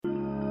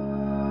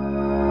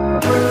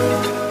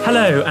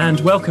Hello and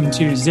welcome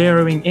to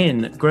Zeroing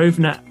In,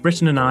 Grosvenor,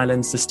 Britain and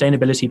Ireland's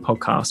sustainability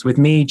podcast with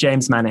me,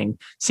 James Manning,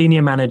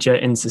 Senior Manager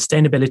in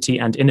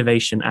Sustainability and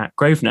Innovation at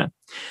Grosvenor.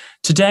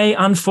 Today,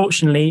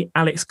 unfortunately,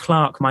 Alex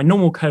Clark, my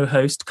normal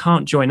co-host,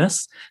 can't join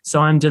us,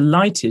 so I'm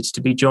delighted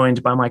to be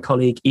joined by my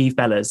colleague Eve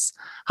Bellers.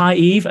 Hi,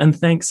 Eve, and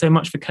thanks so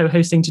much for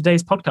co-hosting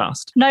today's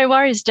podcast. No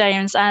worries,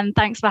 James, and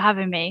thanks for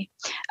having me.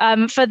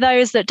 For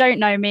those that don't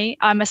know me,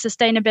 I'm a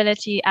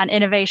Sustainability and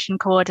Innovation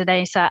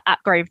Coordinator at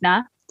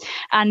Grosvenor.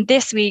 And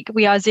this week,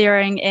 we are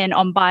zeroing in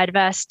on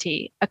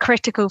biodiversity, a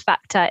critical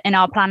factor in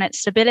our planet's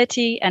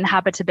stability and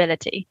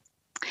habitability.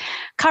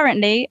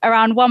 Currently,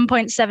 around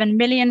 1.7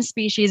 million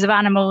species of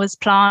animals,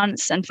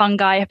 plants, and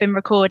fungi have been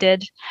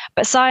recorded,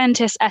 but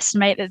scientists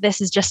estimate that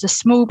this is just a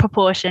small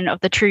proportion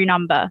of the true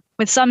number,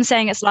 with some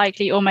saying it's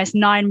likely almost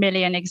 9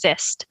 million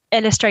exist,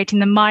 illustrating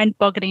the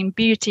mind-boggling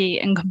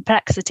beauty and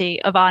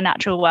complexity of our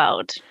natural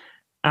world.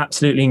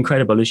 Absolutely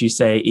incredible, as you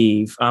say,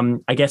 Eve.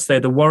 I guess, though,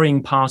 the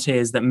worrying part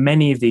is that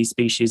many of these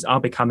species are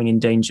becoming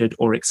endangered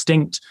or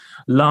extinct,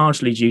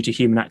 largely due to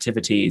human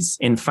activities.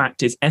 In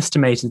fact, it's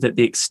estimated that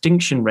the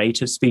extinction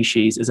rate of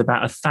species is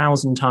about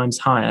 1,000 times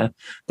higher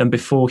than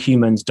before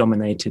humans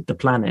dominated the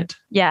planet.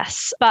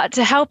 Yes, but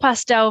to help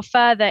us delve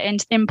further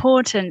into the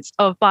importance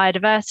of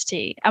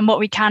biodiversity and what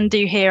we can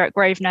do here at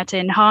Grosvenor to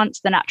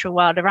enhance the natural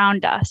world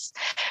around us,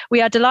 we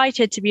are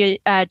delighted to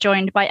be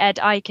joined by Ed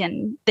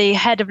Eichen, the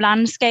Head of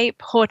Landscape,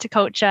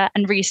 Horticulture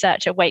and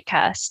Research at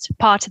Wakehurst,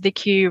 part of the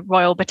Kew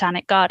Royal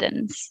Botanic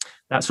Gardens.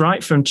 That's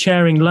right, from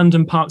chairing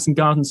London Parks and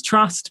Gardens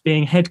Trust,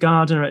 being head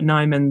gardener at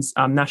Nyman's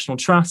National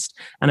Trust,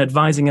 and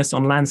advising us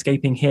on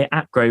landscaping here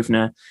at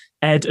Grosvenor,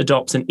 Ed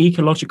adopts an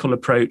ecological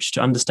approach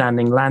to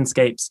understanding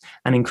landscapes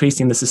and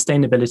increasing the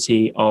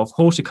sustainability of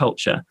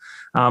horticulture.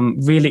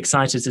 Really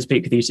excited to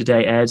speak with you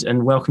today, Ed,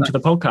 and welcome to the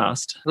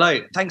podcast. Hello,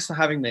 thanks for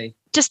having me.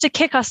 Just to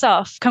kick us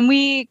off, can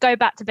we go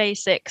back to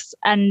basics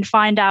and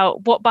find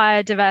out what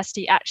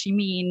biodiversity actually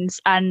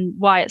means and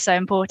why it's so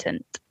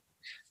important?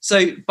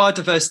 So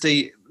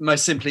biodiversity,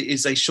 most simply,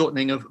 is a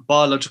shortening of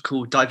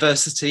biological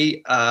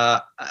diversity,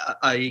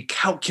 a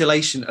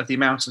calculation of the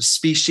amount of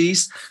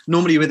species,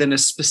 normally within a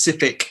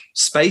specific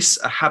space,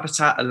 a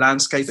habitat, a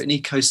landscape, an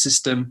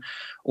ecosystem,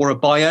 or a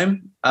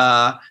biome.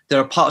 There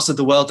are parts of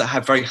the world that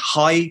have very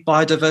high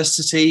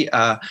biodiversity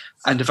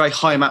and a very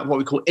high amount of what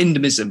we call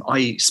endemism,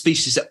 i.e.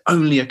 species that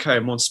only occur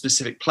in one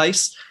specific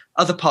place.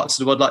 Other parts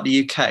of the world, like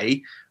the UK,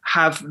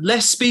 have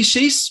less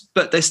species,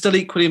 but they're still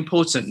equally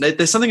important.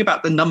 There's something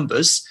about the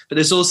numbers, but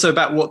there's also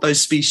about what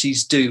those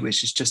species do,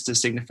 which is just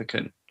as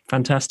significant.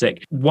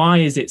 Fantastic. Why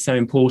is it so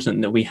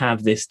important that we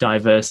have this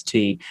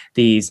diversity,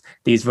 these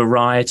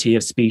variety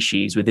of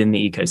species within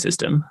the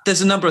ecosystem?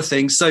 There's a number of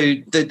things. So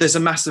there's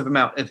a massive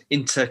amount of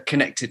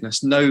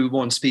interconnectedness. No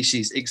one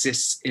species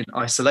exists in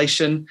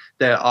isolation.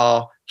 There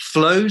are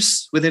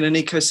flows within an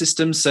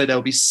ecosystem. So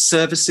there'll be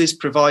services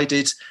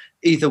provided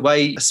either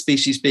way, a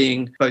species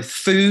being both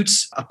food,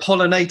 a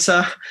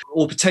pollinator,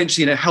 or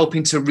potentially,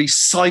 helping to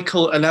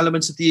recycle an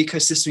element of the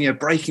ecosystem,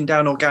 breaking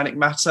down organic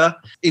matter.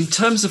 In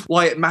terms of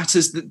why it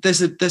matters,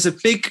 there's a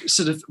big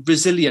sort of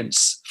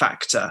resilience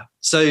factor.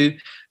 So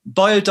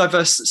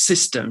biodiverse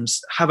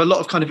systems have a lot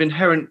of kind of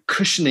inherent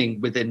cushioning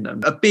within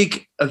them. A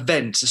big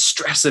event, a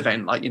stress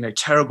event, like,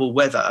 terrible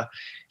weather,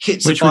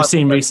 hits, which we've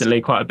seen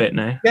recently quite a bit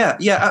now. Yeah,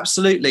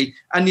 absolutely.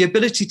 And the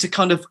ability to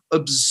kind of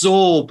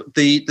absorb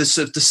the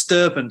sort of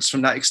disturbance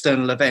from that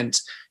external event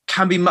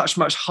can be much,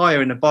 much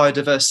higher in a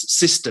biodiverse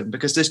system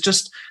because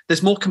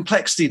there's more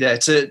complexity there.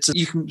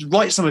 You can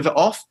write some of it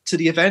off to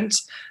the event,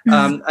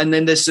 and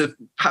then there's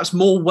perhaps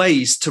more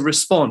ways to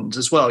respond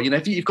as well.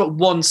 If you've got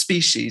one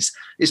species,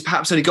 it's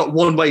perhaps only got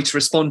one way to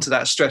respond to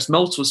that stress.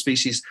 Multiple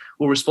species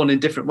will respond in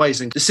different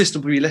ways, and the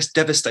system will be less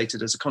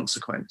devastated as a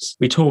consequence.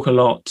 We talk a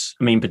lot,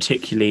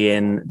 particularly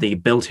in the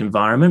built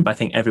environment, but I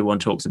think everyone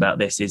talks about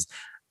this, is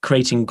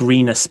creating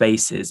greener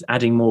spaces,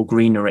 adding more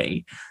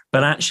greenery.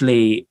 But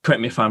actually,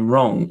 correct me if I'm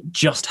wrong,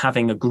 just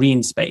having a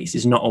green space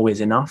is not always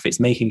enough. It's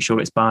making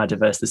sure it's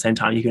biodiverse at the same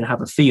time. You can have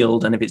a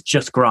field, and if it's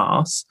just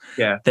grass,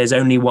 there's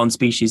only one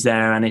species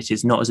there and it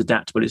is not as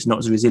adaptable, it's not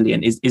as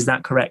resilient. Is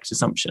that correct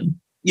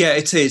assumption? Yeah,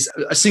 it is.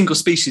 A single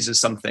species of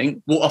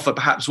something will offer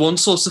perhaps one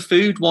source of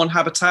food, one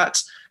habitat,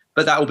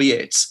 but that will be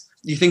it.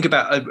 You think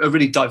about a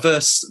really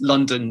diverse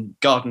London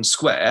garden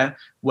square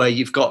where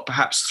you've got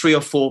perhaps 3 or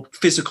 4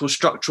 physical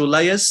structural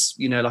layers,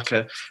 like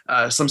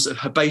some sort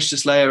of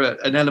herbaceous layer,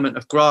 an element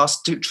of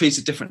grass, trees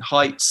at different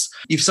heights.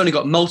 You've suddenly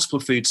got multiple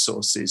food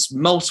sources,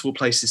 multiple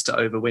places to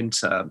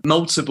overwinter,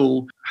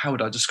 multiple, how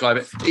would I describe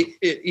it?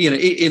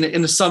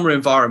 In a summer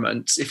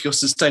environment, if you're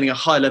sustaining a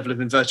high level of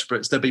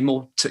invertebrates, there'll be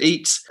more to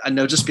eat and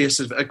there'll just be a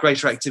sort of a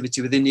greater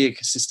activity within the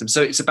ecosystem.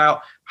 So it's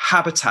about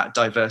habitat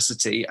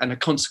diversity and a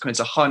consequence,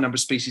 a high number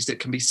of species that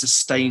can be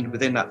sustained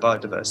within that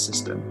biodiverse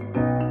system.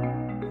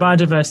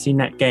 Biodiversity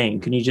net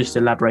gain, can you just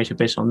elaborate a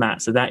bit on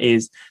that? So that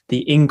is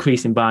the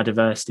increase in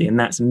biodiversity, and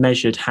that's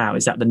measured how?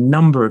 Is that the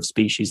number of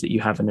species that you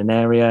have in an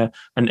area?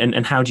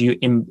 And how do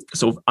you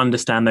sort of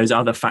understand those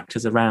other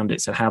factors around it,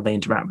 so how they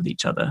interact with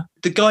each other?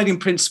 The guiding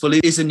principle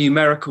is a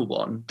numerical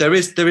one. There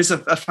is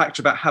a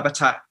factor about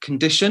habitat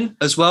condition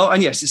as well.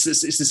 And yes,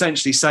 it's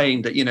essentially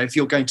saying that, if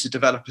you're going to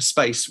develop a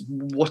space,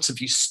 what have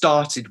you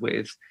started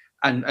with?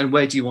 And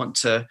where do you want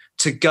to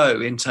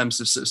go in terms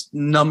of, sort of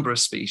number of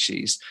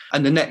species?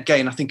 And the net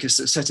gain, I think, is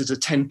set as a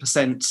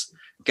 10%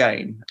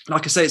 gain.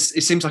 Like I say, it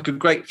seems like a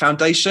great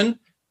foundation,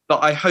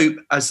 but I hope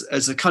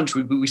as a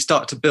country, we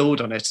start to build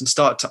on it and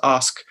start to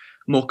ask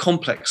more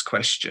complex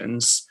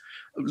questions.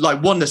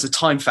 Like, one, there's a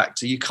time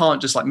factor. You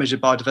can't just measure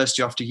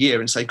biodiversity after a year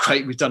and say,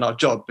 great, we've done our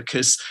job,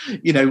 because,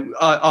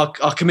 our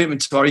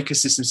commitment to our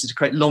ecosystems is to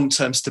create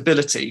long-term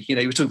stability.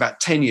 We're talking about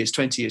 10 years,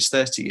 20 years,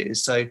 30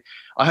 years. So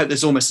I hope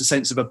there's almost a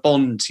sense of a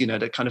bond,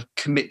 that kind of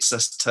commits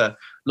us to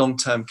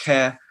long-term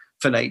care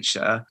for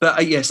nature.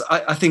 But yes,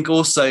 I think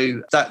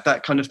also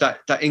that kind of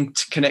that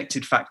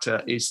interconnected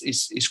factor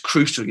is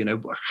crucial.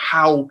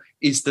 How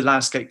is the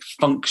landscape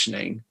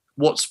functioning?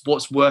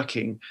 What's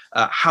working?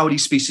 How are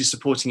these species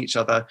supporting each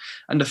other?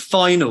 And the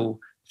final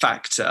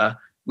factor,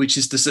 which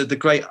is the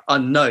great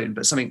unknown,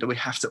 but something that we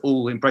have to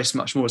all embrace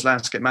much more as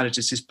landscape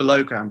managers, is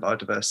below ground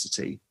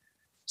biodiversity.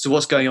 So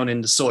what's going on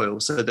in the soil?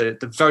 So the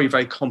very,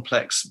 very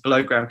complex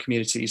below ground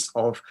communities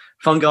of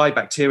fungi,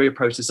 bacteria,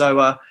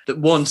 protozoa,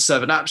 that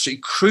serve an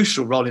absolutely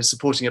crucial role in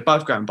supporting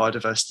above ground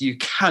biodiversity. You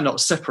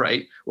cannot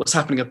separate what's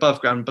happening above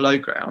ground and below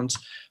ground,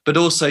 but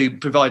also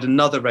provide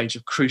another range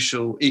of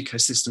crucial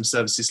ecosystem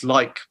services,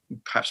 like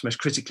perhaps most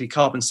critically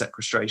carbon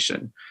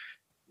sequestration.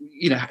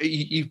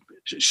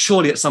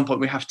 Surely at some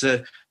point we have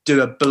to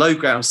do a below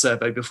ground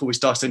survey before we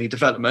start any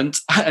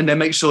development, and then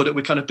make sure that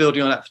we're kind of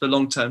building on that for the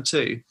long term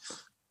too.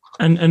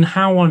 And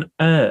how on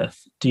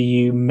earth do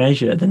you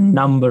measure the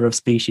number of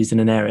species in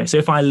an area? So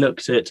if I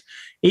looked at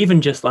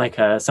even just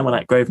somewhere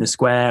like Grosvenor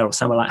Square or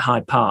somewhere like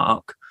Hyde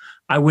Park,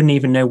 I wouldn't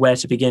even know where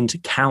to begin to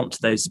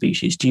count those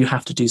species. Do you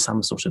have to do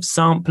some sort of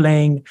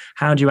sampling?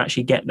 How do you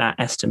actually get that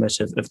estimate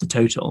of the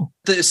total?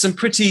 There's some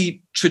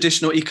pretty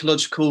traditional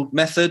ecological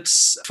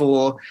methods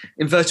for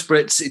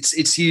invertebrates.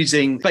 It's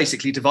using,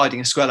 basically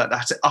dividing a square like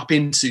that up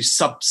into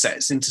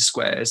subsets, into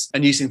squares,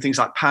 and using things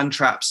like pan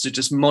traps to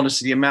just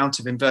monitor the amount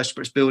of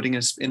invertebrates building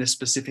in a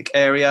specific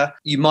area.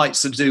 You might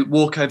sort of do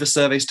walkover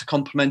surveys to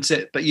complement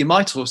it, but you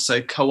might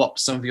also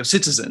co-opt some of your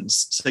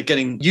citizens. So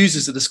getting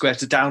users of the square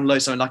to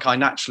download something like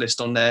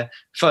iNaturalist on their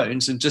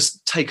phones and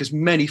just take as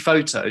many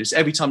photos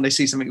every time they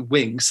see something with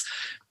wings,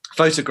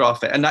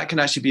 photograph it, and that can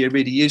actually be a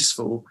really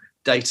useful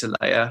data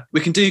layer. We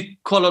can do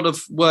quite a lot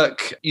of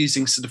work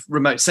using sort of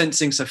remote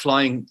sensing, so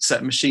flying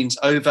certain machines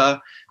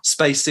over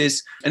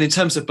spaces. And in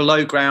terms of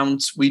below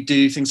ground, we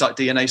do things like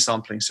DNA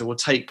sampling. So we'll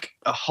take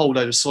a whole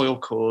load of soil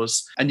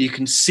cores and you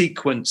can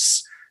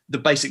sequence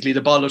basically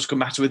the biological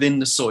matter within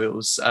the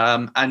soils,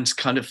 and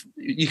kind of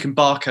you can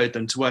barcode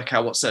them to work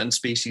out what certain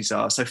species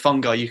are. So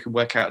fungi you can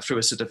work out through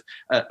a sort of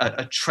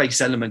a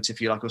trace element,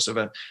 if you like, or sort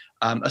of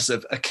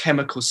a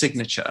chemical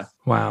signature.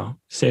 Wow.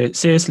 So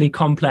seriously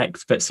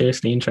complex, but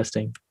seriously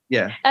interesting.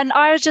 Yeah. And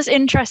I was just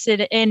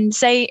interested in,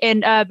 say,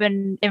 in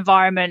urban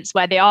environments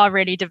where they are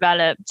really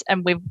developed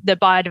and the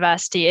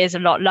biodiversity is a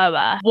lot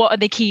lower, what are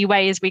the key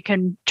ways we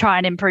can try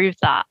and improve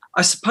that?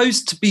 I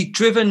suppose to be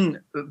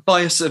driven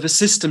by a sort of a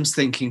systems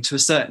thinking to a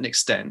certain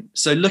extent.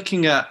 So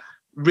looking at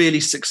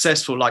really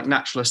successful, like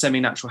natural or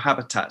semi-natural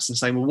habitats and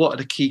saying, well, what are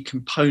the key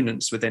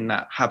components within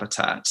that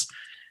habitat?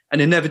 And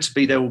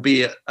inevitably, there will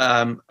be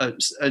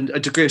a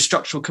degree of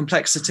structural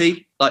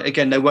complexity. Like,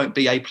 again, there won't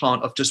be a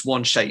plant of just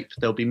one shape.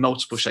 There'll be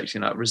multiple shapes,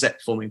 like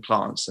rosette-forming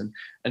plants and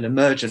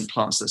emergent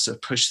plants that sort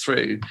of push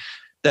through.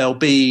 There'll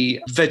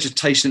be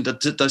vegetation that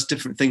does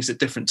different things at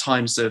different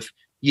times of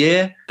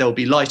year. There will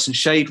be light and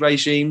shade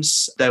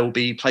regimes. There will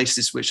be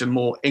places which are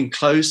more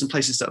enclosed and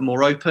places that are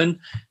more open.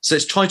 So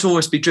it's trying to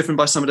almost be driven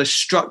by some of the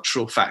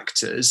structural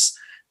factors,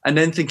 and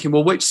then thinking,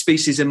 well, which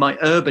species in my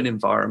urban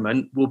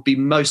environment will be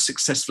most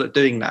successful at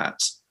doing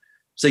that?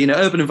 So,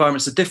 urban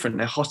environments are different.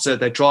 They're hotter,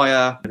 they're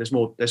drier, there's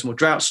more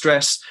drought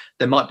stress.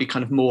 There might be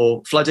kind of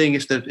more flooding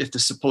if the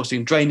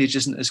supporting drainage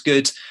isn't as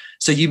good.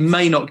 So you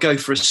may not go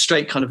for a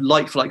straight kind of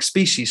like-for-like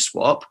species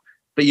swap,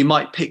 but you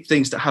might pick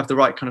things that have the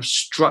right kind of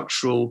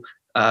structural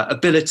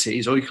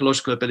abilities or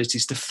ecological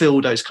abilities to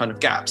fill those kind of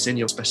gaps in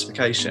your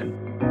specification.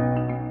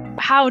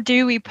 How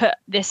do we put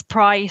this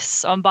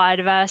price on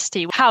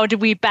biodiversity? How do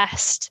we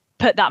best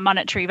put that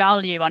monetary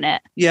value on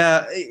it?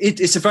 Yeah,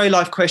 it's a very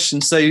live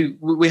question. So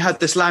we had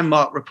this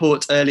landmark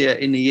report earlier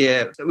in the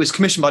year. It was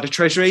commissioned by the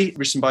Treasury,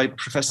 written by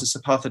Professor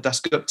Siddhartha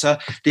Dasgupta,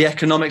 The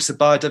Economics of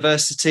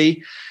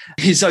Biodiversity.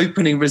 His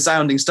opening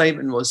resounding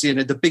statement was,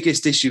 the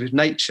biggest issue with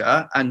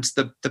nature and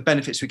the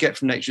benefits we get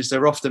from nature is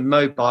they're often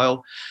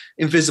mobile,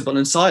 invisible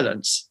and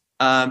silent.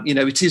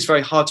 It is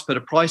very hard to put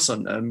a price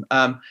on them.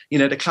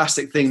 The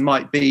classic thing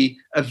might be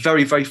a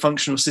very, very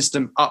functional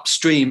system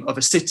upstream of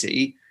a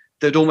city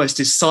that almost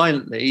is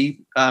silently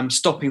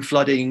stopping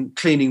flooding,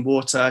 cleaning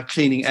water,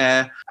 cleaning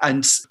air,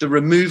 and the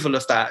removal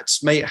of that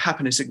may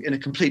happen in a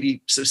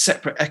completely sort of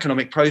separate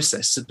economic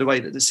process of the way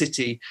that the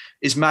city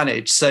is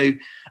managed. So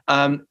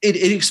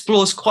it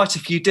explores quite a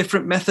few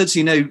different methods,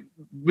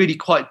 really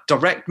quite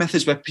direct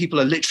methods where people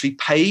are literally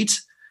paid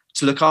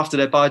to look after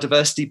their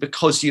biodiversity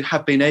because you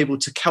have been able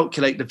to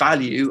calculate the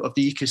value of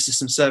the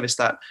ecosystem service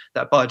that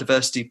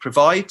biodiversity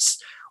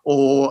provides,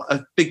 or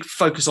a big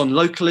focus on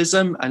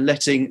localism and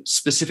letting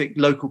specific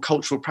local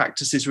cultural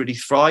practices really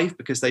thrive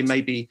because they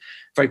may be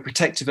very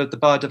protective of the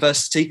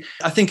biodiversity.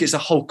 I think it's a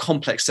whole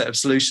complex set of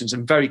solutions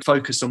and very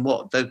focused on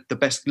what the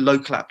best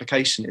local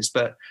application is,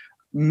 but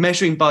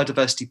measuring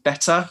biodiversity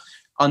better,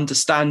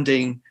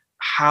 understanding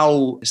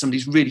how some of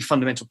these really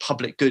fundamental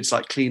public goods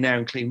like clean air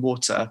and clean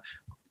water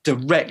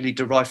directly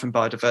derived from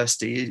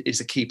biodiversity is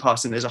a key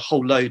part. And there's a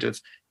whole load of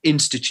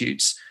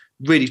institutes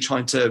really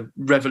trying to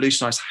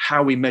revolutionise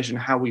how we measure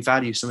and how we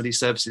value some of these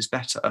services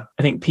better.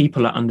 I think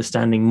people are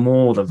understanding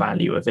more the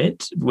value of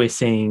it. We're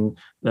seeing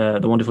the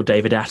wonderful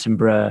David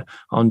Attenborough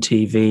on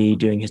TV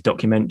doing his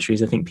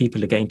documentaries. I think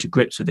people are getting to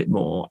grips with it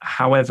more.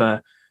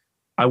 However,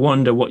 I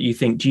wonder what you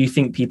think. Do you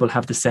think people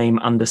have the same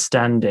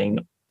understanding?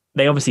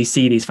 They obviously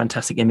see these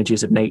fantastic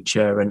images of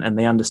nature and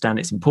they understand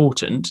it's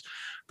important.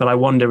 But I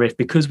wonder if,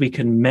 because we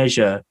can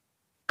measure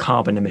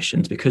carbon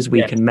emissions, because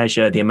we can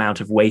measure the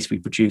amount of waste we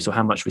produce or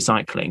how much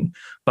recycling,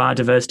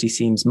 biodiversity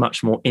seems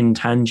much more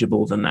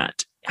intangible than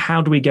that.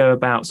 How do we go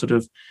about sort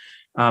of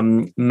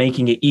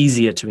making it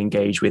easier to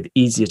engage with,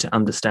 easier to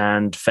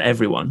understand for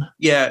everyone?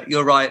 Yeah,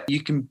 you're right.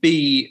 You can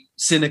be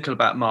cynical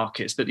about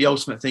markets, but the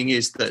ultimate thing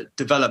is that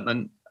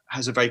development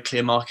has a very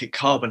clear market.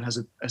 Carbon has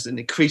an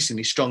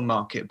increasingly strong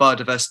market.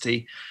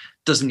 Biodiversity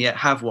doesn't yet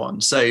have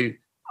one. So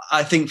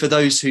I think for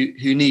those who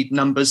need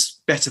numbers,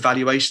 better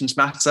valuations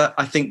matter.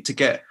 I think to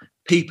get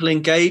people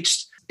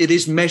engaged, it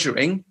is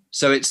measuring.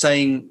 So it's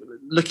saying,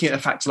 looking at a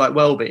factor like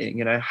well-being,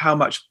 how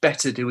much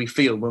better do we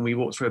feel when we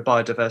walk through a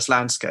biodiverse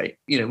landscape?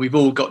 We've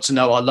all got to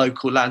know our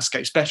local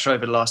landscapes better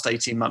over the last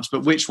 18 months,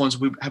 but which ones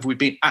have we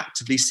been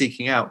actively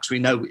seeking out because we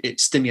know it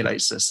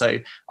stimulates us? So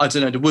I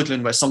don't know, the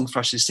woodland where song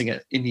thrushes sing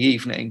it in the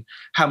evening,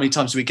 how many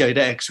times do we go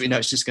there because we know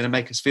it's just going to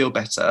make us feel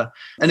better?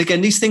 And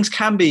again, these things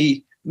can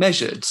be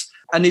measured.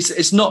 And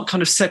it's not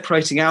kind of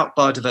separating out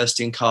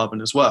biodiversity and carbon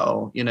as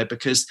well,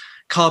 because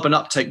carbon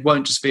uptake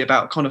won't just be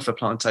about conifer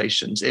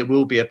plantations. It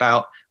will be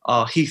about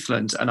our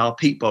heathlands and our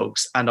peat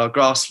bogs and our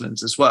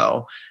grasslands as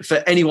well.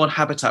 For any one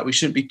habitat, we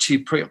shouldn't be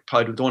too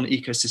preoccupied with one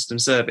ecosystem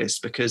service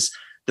because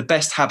the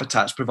best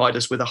habitats provide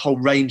us with a whole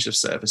range of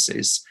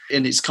services.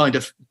 And it's kind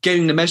of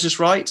getting the measures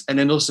right and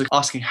then also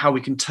asking how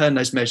we can turn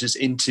those measures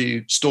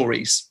into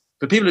stories.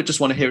 For people that just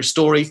want to hear a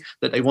story,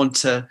 that they want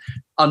to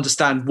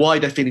understand why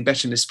they're feeling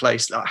better in this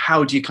place,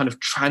 how do you kind of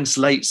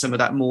translate some of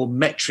that more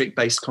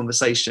metric-based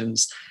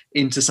conversations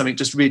into something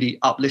just really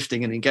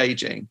uplifting and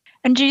engaging?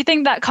 And do you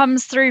think that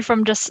comes through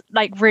from just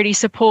like really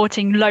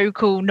supporting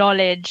local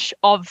knowledge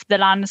of the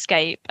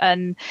landscape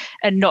and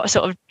not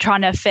sort of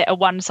trying to fit a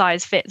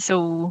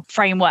one-size-fits-all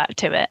framework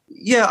to it?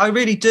 Yeah, I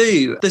really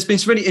do. There's been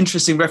some really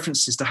interesting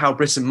references to how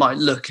Britain might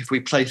look if we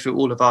play through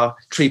all of our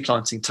tree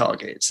planting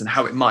targets and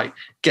how it might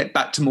get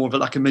back to more of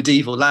a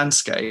medieval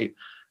landscape.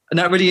 And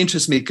that really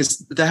interests me because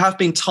there have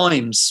been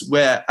times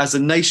where as a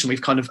nation,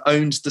 we've kind of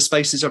owned the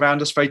spaces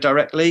around us very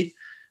directly.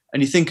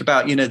 And you think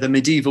about, the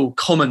medieval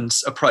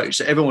commons approach,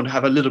 that everyone would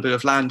have a little bit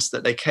of land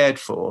that they cared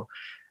for.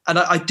 And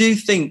I do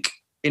think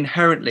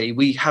inherently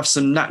we have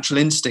some natural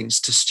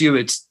instincts to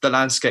steward the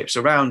landscapes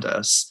around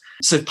us.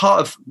 So part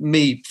of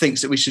me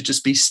thinks that we should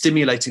just be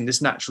stimulating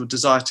this natural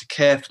desire to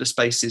care for the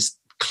spaces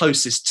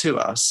closest to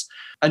us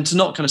and to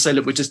not kind of say,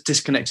 look, we're just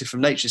disconnected from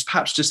nature. It's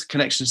perhaps just the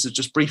connections have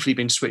just briefly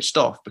been switched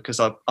off because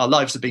our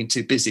lives have been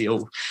too busy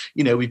or,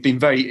 we've been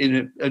very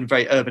in a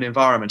very urban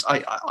environment.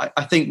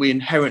 I think we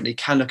inherently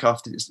can look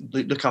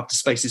after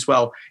space as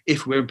well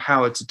if we're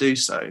empowered to do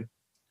so.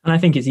 And I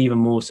think it's even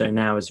more so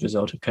now as a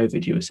result of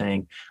COVID, you were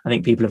saying. I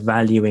think people are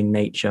valuing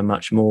nature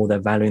much more. They're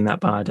valuing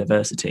that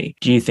biodiversity.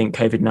 Do you think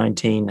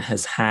COVID-19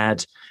 has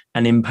had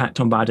an impact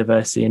on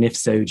biodiversity? And if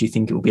so, do you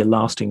think it will be a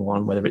lasting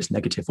one, whether it's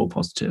negative or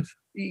positive?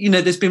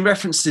 There's been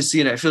references,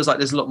 it feels like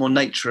there's a lot more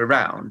nature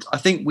around. I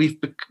think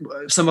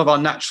some of our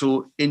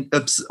natural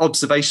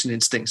observation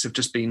instincts have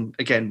just been,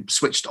 again,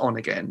 switched on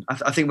again.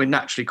 I think we're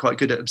naturally quite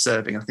good at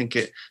observing. I think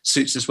it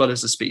suits as well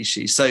as a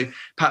species. So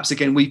perhaps,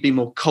 again, we've been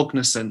more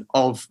cognizant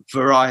of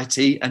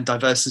variety and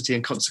diversity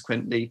and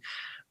consequently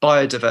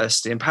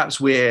biodiversity. And perhaps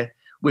we're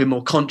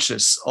more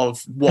conscious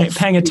of what...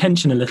 Paying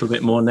attention a little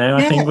bit more now.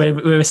 Yeah. I think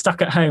we're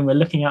stuck at home. We're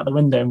looking out the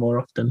window more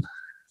often.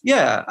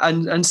 Yeah,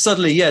 and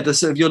suddenly, the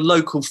sort of your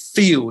local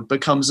field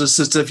becomes a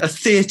sort of a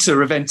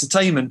theatre of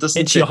entertainment, doesn't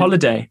it? It's your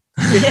holiday.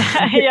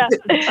 Yeah.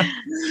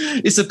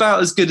 It's about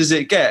as good as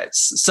it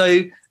gets.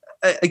 So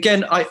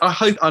again, I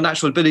hope our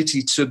natural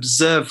ability to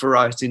observe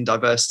variety and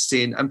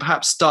diversity and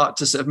perhaps start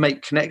to sort of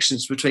make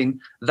connections between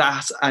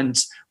that and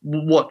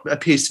what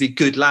appears to be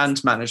good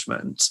land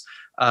management.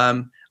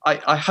 I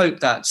hope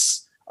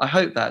that's I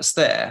hope that's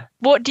there.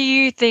 What do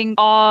you think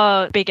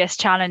are biggest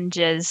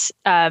challenges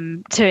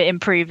to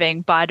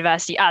improving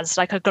biodiversity as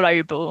like a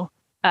global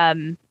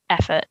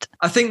effort?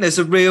 I think there's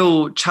a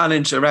real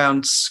challenge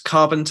around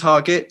carbon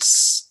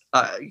targets.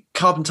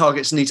 Carbon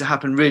targets need to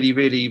happen really,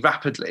 really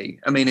rapidly.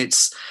 I mean, it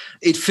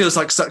feels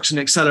like such an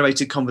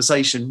accelerated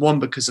conversation, one,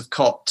 because of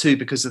COP, two,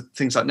 because of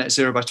things like net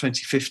zero by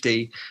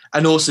 2050,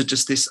 and also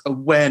just this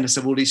awareness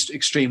of all these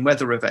extreme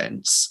weather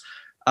events.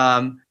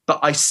 But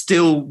I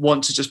still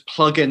want to just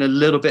plug in a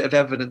little bit of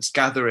evidence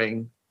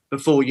gathering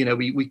before,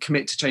 we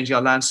commit to changing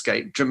our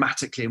landscape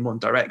dramatically in one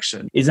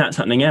direction. Is that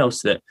something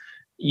else that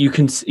you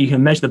can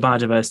measure the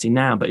biodiversity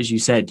now, but as you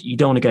said, you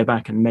don't want to go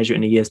back and measure it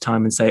in a year's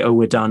time and say, oh,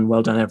 we're done,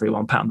 well done,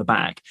 everyone, pat on the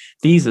back.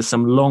 These are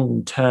some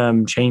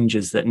long-term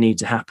changes that need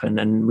to happen,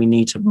 and we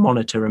need to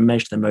monitor and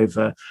measure them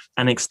over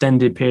an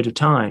extended period of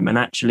time. And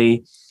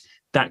actually,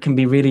 that can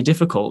be really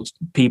difficult.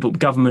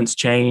 Governments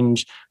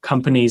change,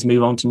 companies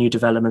move on to new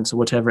developments or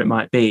whatever it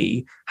might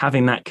be.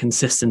 Having that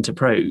consistent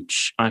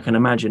approach, I can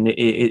imagine, it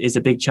is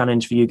a big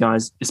challenge for you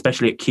guys,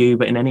 especially at Kew,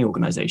 but in any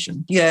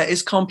organisation. Yeah,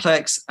 it's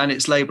complex and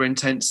it's labour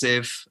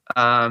intensive.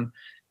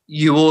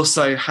 You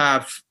also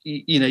have,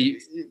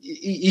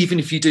 even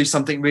if you do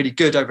something really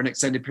good over an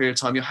extended period of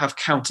time, you'll have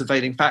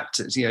countervailing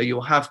factors.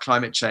 You'll have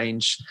climate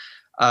change.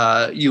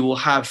 You will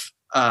have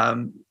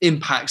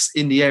impacts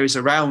in the areas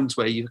around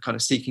where you're kind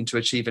of seeking to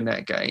achieve a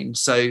net gain.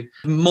 So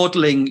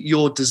modelling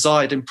your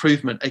desired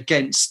improvement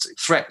against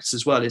threats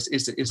as well is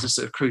a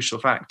sort of crucial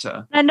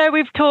factor. I know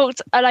we've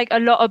talked a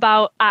lot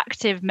about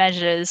active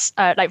measures,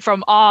 like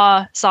from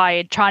our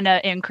side, trying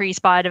to increase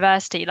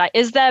biodiversity. Like,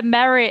 is there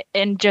merit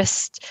in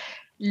just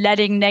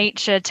letting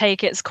nature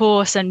take its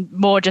course and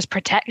more just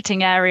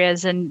protecting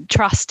areas and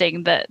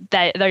trusting that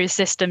those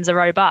systems are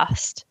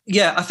robust?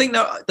 Yeah, I think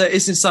there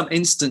is in some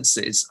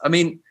instances. I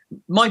mean,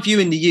 my view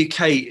in the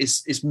UK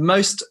is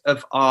most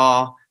of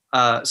our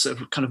sort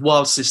of kind of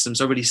wild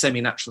systems are really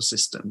semi-natural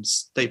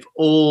systems. They've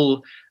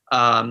all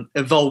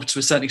evolved to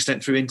a certain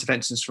extent through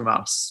interventions from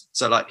us.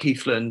 So like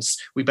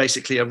heathlands, we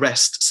basically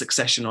arrest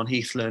succession on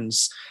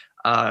heathlands.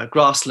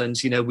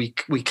 Grasslands,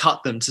 we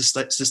cut them to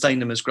sustain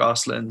them as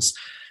grasslands.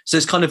 So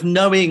it's kind of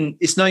knowing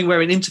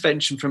where an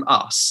intervention from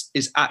us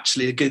is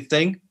actually a good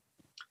thing,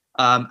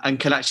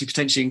 and can actually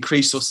potentially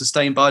increase or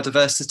sustain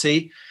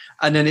biodiversity.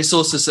 And then it's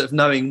also sort of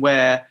knowing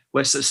where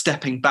sort of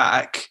stepping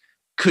back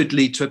could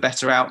lead to a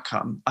better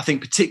outcome. I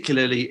think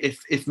particularly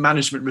if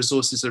management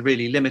resources are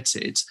really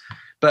limited.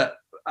 But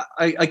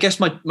I guess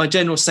my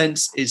general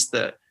sense is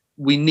that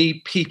we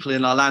need people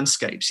in our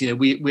landscapes.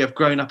 We have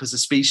grown up as a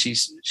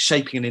species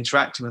shaping and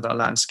interacting with our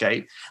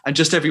landscape. And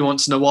just every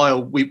once in a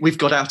while, we've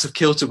got out of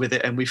kilter with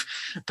it and we've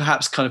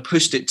perhaps kind of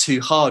pushed it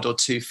too hard or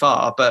too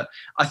far. But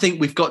I think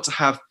we've got to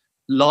have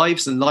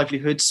lives and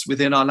livelihoods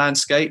within our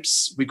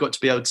landscapes. We've got to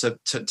be able to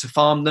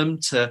farm them,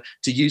 to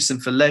use them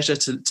for leisure,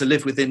 to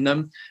live within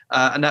them.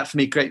 And that for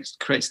me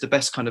creates the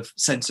best kind of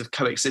sense of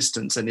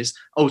coexistence and is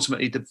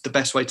ultimately the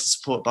best way to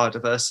support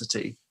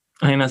biodiversity.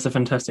 I think that's a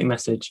fantastic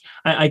message.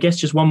 I guess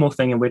just one more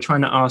thing, and we're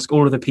trying to ask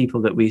all of the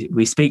people that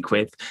we speak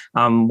with,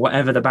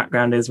 whatever the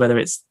background is, whether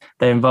it's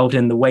they're involved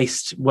in the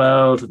waste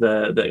world,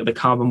 the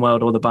carbon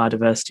world, or the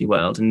biodiversity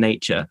world and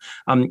nature.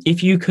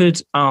 If you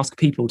could ask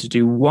people to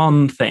do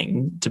one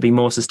thing to be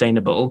more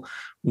sustainable,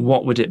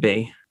 what would it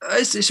be?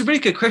 It's a really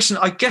good question.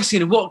 I guess,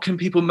 what can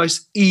people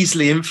most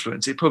easily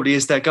influence? It probably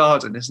is their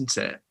garden, isn't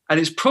it? And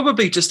it's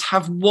probably just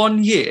have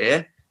 1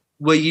 year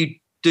where you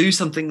do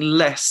something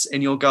less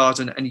in your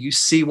garden and you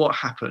see what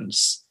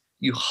happens.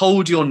 You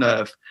hold your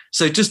nerve.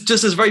 So just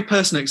as a very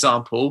personal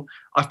example,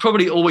 I've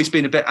probably always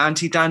been a bit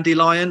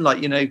anti-dandelion,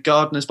 like,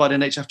 gardeners by their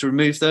nature have to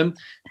remove them.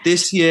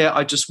 This year,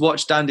 I just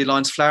watched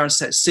dandelions flower and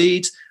set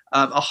seed.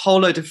 A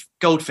whole load of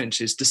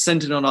goldfinches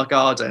descended on our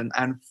garden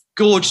and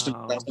gorged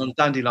themselves on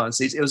dandelion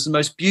seeds. It was the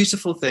most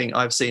beautiful thing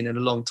I've seen in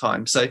a long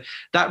time. So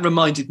that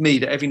reminded me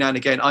that every now and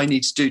again, I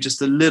need to do just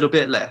a little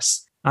bit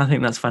less. I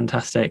think that's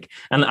fantastic.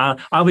 And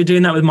I'll be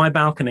doing that with my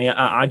balcony.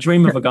 I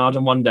dream of a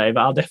garden one day,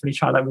 but I'll definitely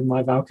try that with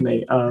my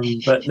balcony.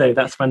 But no,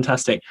 that's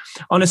fantastic.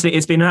 Honestly,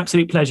 it's been an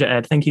absolute pleasure,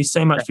 Ed. Thank you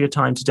so much for your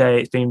time today.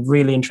 It's been a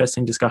really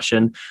interesting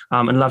discussion,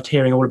 and loved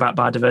hearing all about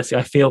biodiversity.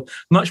 I feel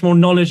much more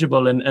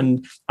knowledgeable,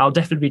 and I'll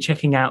definitely be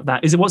checking out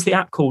that. What's the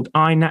app called?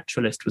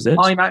 iNaturalist, was it?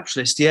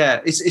 iNaturalist, yeah.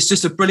 It's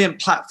just a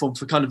brilliant platform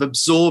for kind of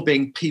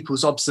absorbing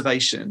people's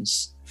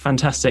observations.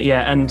 Fantastic,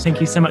 yeah. And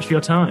thank you so much for your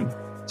time.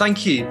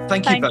 Thank you.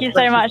 Thank you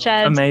so much,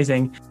 Ed.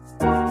 Amazing.